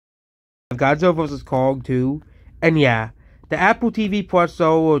Godzilla vs. Kong 2. And yeah, the Apple TV Plus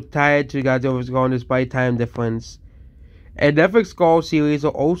show will tie it to Godzilla vs. Kong despite time difference. And Netflix Skull series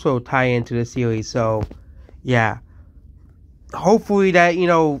will also tie into the series, so yeah. Hopefully that,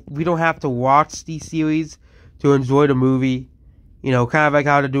 we don't have to watch these series to enjoy the movie. Kind of like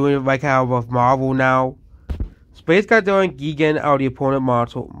how they're doing it like how with Marvel now. Space Godzilla and Gigan are the opponent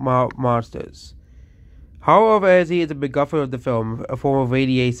monsters. Power of energy is a MacGuffin of the film, a form of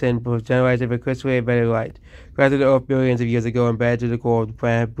radiation generated by crystal embedded light, created to Earth billions of years ago and embedded to the core of the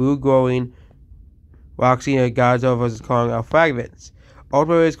planet. Blue glowing rocks in Godzilla vs. Kong are fragments.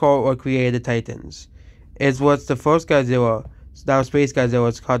 Ultimately, it's called or created the Titans. It's what's the first Godzilla, now Space Godzilla,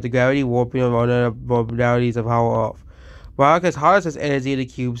 is called the gravity warping of other modalities of Hollow Earth. Rock has harnessed its energy in the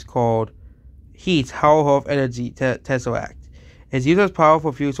cubes called Heat, Hollow Earth Energy Tesseract. It's used as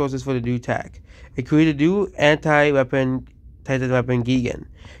powerful fuel sources for the new tech. It created a new anti-weapon Titan weapon, Gigan.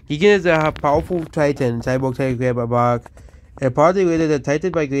 Gigan is a powerful Titan, cyborg created by Mark, and partly related to the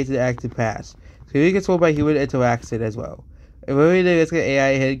Titan migrated active past. So it is controlled by human interaction as well. It really the risk of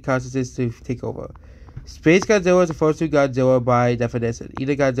AI hidden consciousness to take over. Space Godzilla is the first true Godzilla by definition.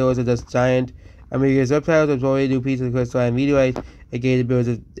 Either Godzilla is just giant, amphibious reptiles absorbing new pieces of crystal and meteorites and gaining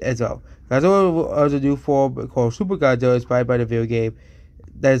abilities as well. Godzilla is a new form called Super Godzilla inspired by the video game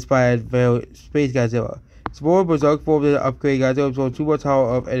that inspired Space Godzilla. It's more berserk form than an upgrade. Godzilla absorbs too much power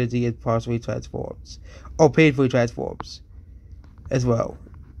of energy and partially transforms. Or painfully transforms. As well.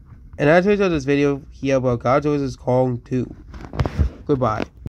 And that's it for this video here about Godzilla vs. Kong 2. Goodbye.